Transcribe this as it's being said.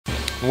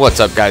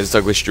What's up, guys? It's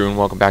Ugly Strew, and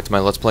welcome back to my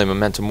Let's Play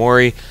Memento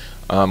Mori.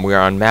 We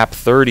are on map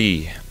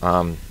 30,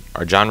 our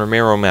John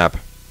Romero map.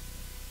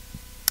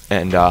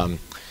 And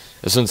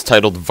this one's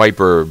titled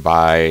Viper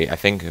by, I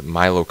think,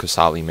 Milo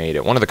Casali made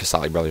it. One of the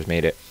Casali brothers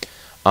made it.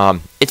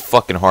 It's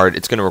fucking hard.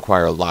 It's going to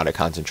require a lot of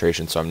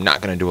concentration, so I'm not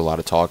going to do a lot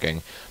of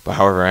talking. But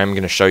however, I am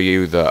going to show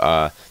you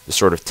the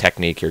sort of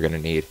technique you're going to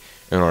need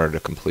in order to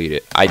complete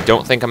it. I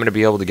don't think I'm going to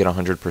be able to get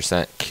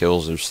 100%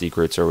 kills or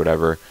secrets or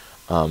whatever.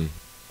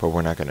 But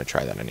we're not going to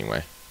try that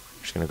anyway.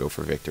 We're just going to go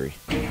for victory.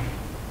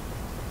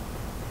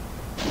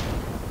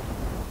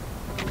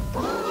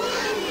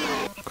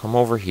 Come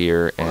over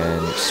here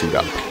and suit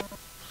up,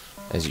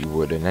 as you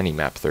would in any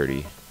map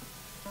 30.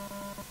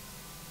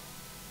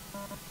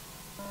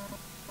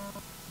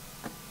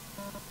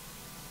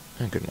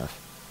 Good enough.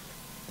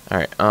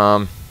 Alright,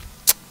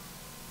 let's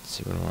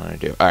see what I want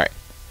to do. Alright,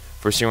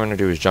 first thing you want to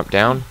do is jump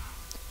down,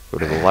 go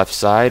to the left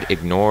side,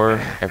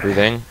 ignore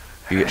everything.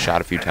 If you get shot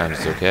a few times,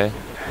 it's okay.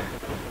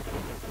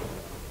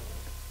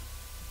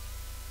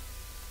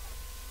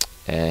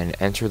 And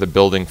enter the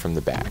building from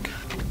the back.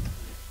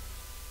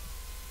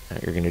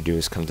 What you're going to do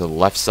is come to the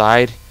left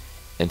side,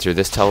 enter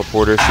this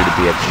teleporter, shoot a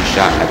BFG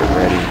shot, have it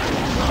ready,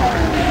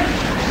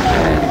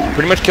 and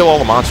pretty much kill all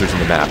the monsters in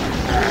the map.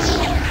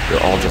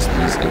 They're all just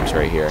these imps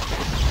right here.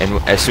 And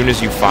as soon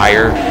as you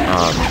fire,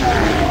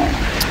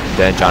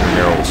 then John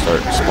Romero will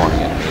start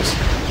spawning enemies.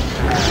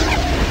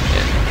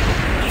 And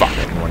fuck,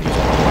 I didn't want to use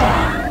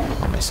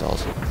all my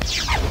cells.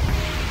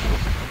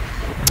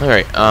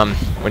 Alright,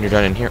 when you're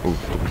done in here, ooh,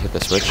 did we hit the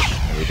switch?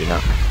 No, we did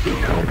not. No,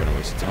 we're gonna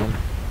waste time.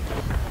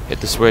 Hit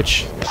the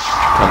switch,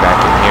 come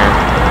back in here,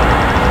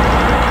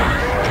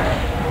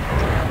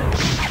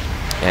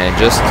 and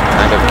just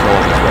kind of kill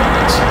all these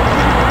remnants.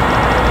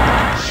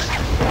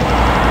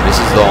 This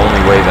is the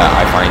only way that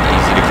I find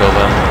easy to kill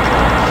them.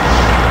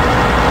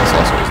 This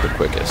also is the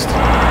quickest.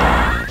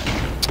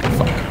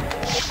 Fuck.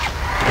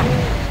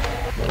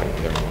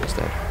 They're almost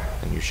dead.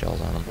 And use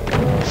shells on them.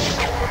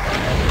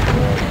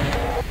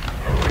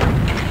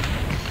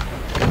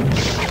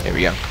 There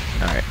we go.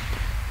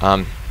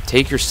 Alright.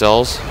 Take your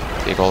cells.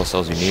 Take all the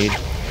cells you need.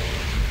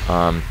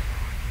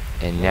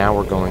 And now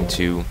we're going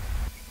to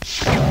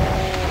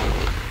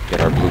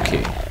get our blue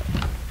key.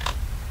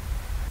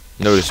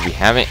 Notice we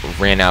haven't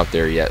ran out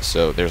there yet,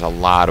 so there's a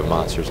lot of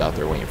monsters out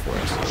there waiting for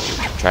us.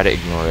 Try to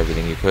ignore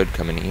everything you could.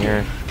 Come in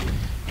here.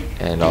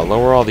 And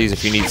lower all these.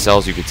 If you need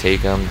cells, you could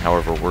take them.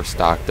 However, we're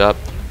stocked up.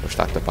 We're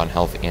stocked up on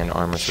health and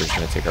armor, so we're just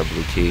going to take our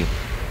blue key.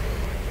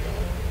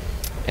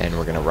 And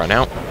we're going to run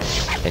out.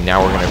 And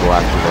now we're going to go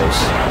after those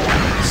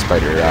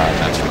spider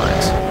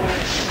masterminds.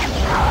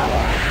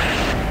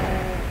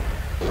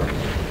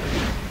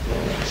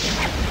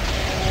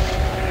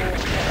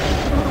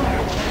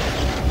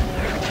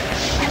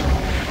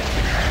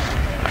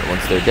 Alright,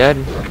 once they're dead,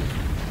 I'm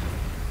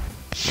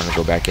going to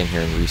go back in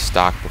here and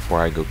restock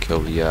before I go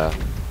kill the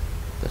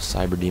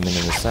cyber demon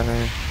in the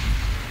center.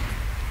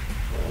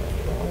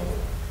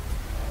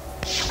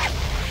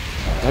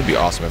 That'd be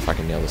awesome if I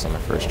can nail this on my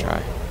first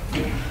try.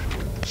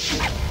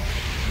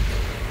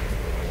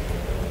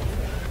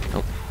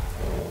 Nope.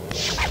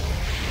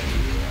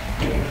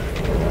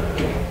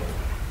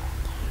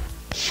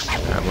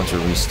 Alright, once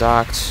we're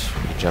restocked,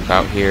 we jump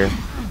out here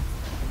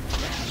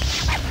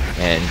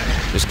and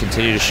just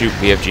continue to shoot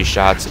BFG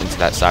shots into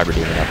that cyber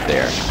demon up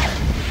there.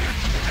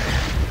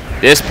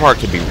 This part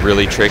could be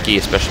really tricky,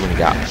 especially when you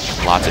got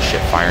lots of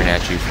shit firing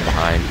at you from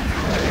behind.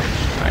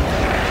 Alright,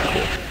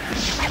 cool.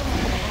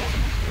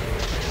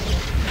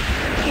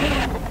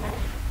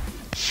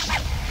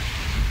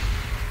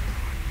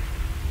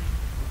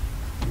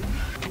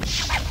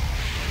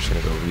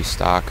 Gonna go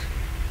restock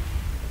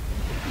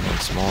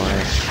once more.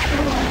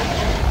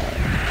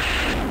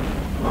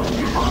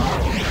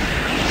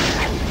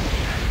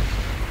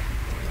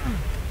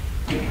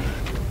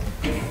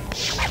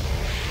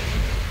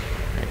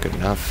 Alright, good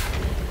enough.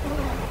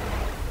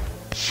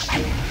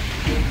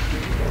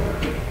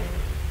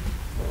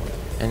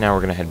 And now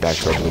we're gonna head back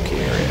to our blue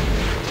key area.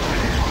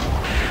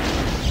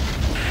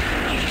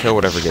 Kill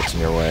whatever gets in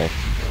your way.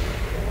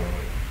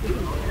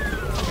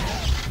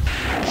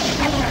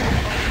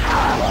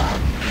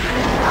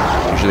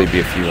 Usually be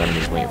a few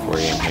enemies waiting for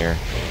you in here.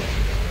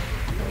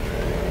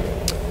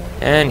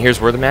 And here's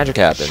where the magic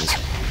happens.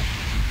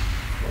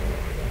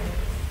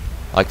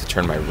 I like to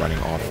turn my running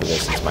off for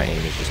this since my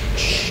aim is just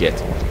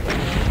shit.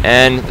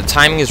 And the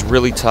timing is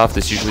really tough.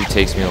 This usually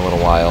takes me a little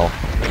while.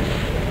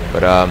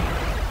 But,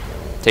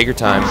 take your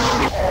time.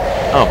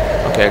 Oh,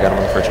 okay, I got him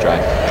on the first try.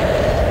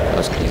 That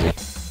was easy.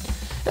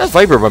 That's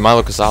Viper by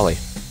Milo Casali.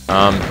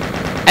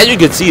 As you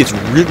can see, it's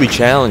really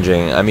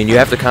challenging. I mean, you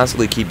have to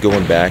constantly keep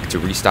going back to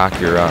restock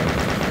your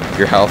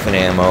health and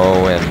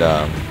ammo,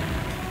 and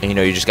you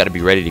know, you just got to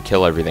be ready to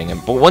kill everything.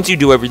 But once you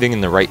do everything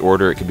in the right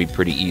order, it can be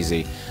pretty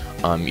easy.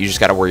 You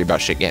just got to worry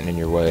about shit getting in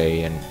your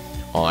way and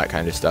all that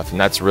kind of stuff. And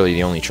that's really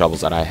the only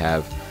troubles that I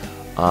have.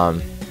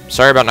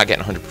 Sorry about not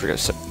getting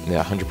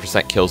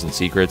 100% kills and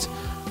secrets.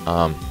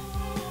 I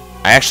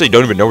actually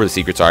don't even know where the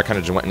secrets are. I kind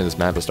of just went into this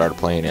map and started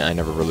playing it. I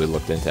never really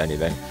looked into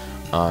anything.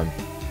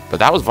 but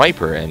that was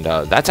Viper, and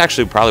that's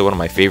actually probably one of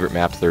my favorite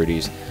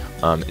MAP30s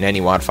in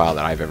any WAD file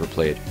that I've ever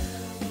played.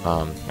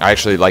 I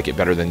actually like it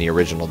better than the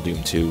original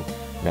Doom 2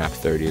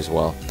 MAP30 as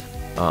well.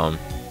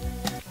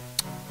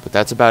 But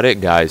that's about it,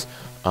 guys.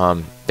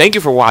 Thank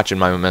you for watching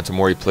my Memento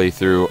Mori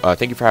playthrough.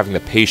 Thank you for having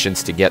the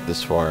patience to get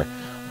this far.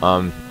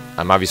 I'm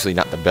obviously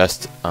not the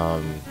best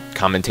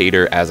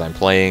commentator as I'm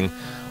playing,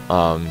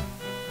 and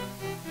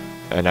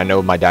I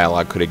know my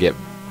dialogue could get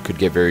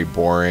very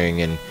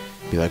boring and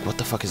be like, what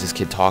the fuck is this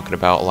kid talking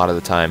about a lot of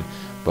the time.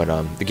 But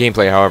the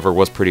gameplay, however,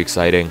 was pretty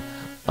exciting.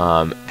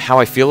 How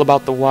I feel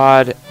about the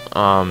WAD,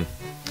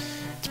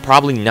 it's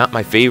probably not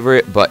my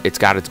favorite, but it's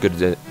got its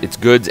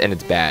goods and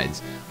its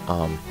bads.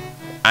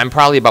 I'm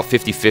probably about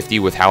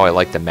 50-50 with how I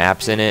like the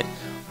maps in it,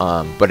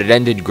 but it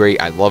ended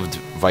great. I loved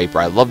Viper.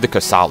 I loved the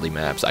Casali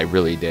maps. I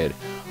really did.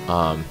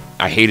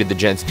 I hated the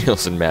Jens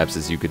Nielsen maps,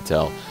 as you could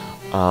tell.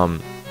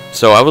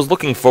 So I was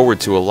looking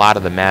forward to a lot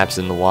of the maps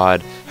in the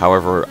WAD.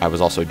 However, I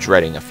was also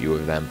dreading a few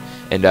of them.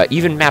 And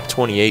even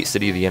MAP28,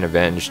 City of the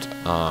Unavenged,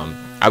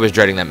 I was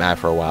dreading that map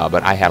for a while,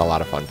 but I had a lot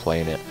of fun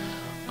playing it.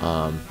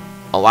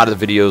 A lot of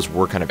the videos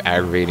were kind of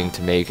aggravating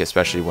to make,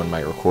 especially when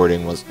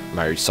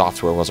my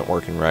software wasn't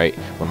working right,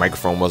 my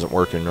microphone wasn't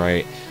working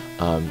right.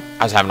 I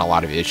was having a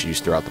lot of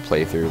issues throughout the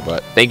playthrough,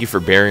 but thank you for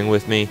bearing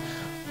with me.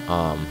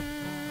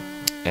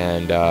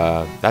 And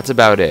that's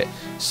about it.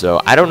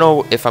 So I don't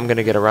know if I'm going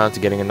to get around to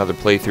getting another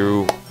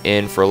playthrough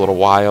in for a little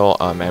while.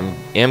 I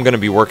am going to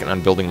be working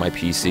on building my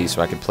PC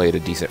so I can play at a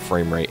decent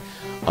frame rate.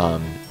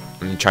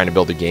 I'm trying to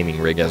build a gaming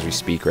rig as we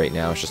speak right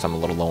now. It's just I'm a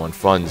little low on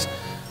funds.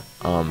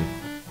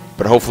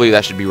 But hopefully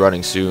that should be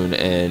running soon.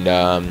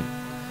 And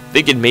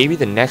thinking maybe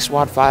the next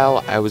WAD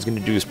file I was going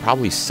to do is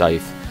probably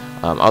Scythe.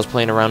 I was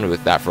playing around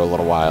with that for a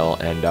little while,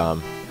 and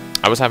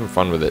I was having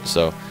fun with it.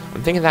 So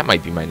I'm thinking that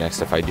might be my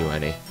next if I do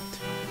any.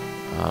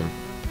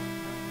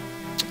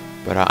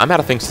 But I'm out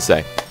of things to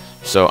say.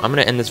 So I'm going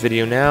to end this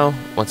video now.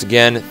 Once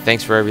again,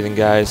 thanks for everything,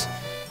 guys.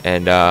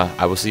 And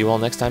I will see you all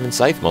next time in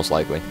Scythe, most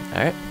likely.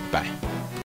 Alright, bye.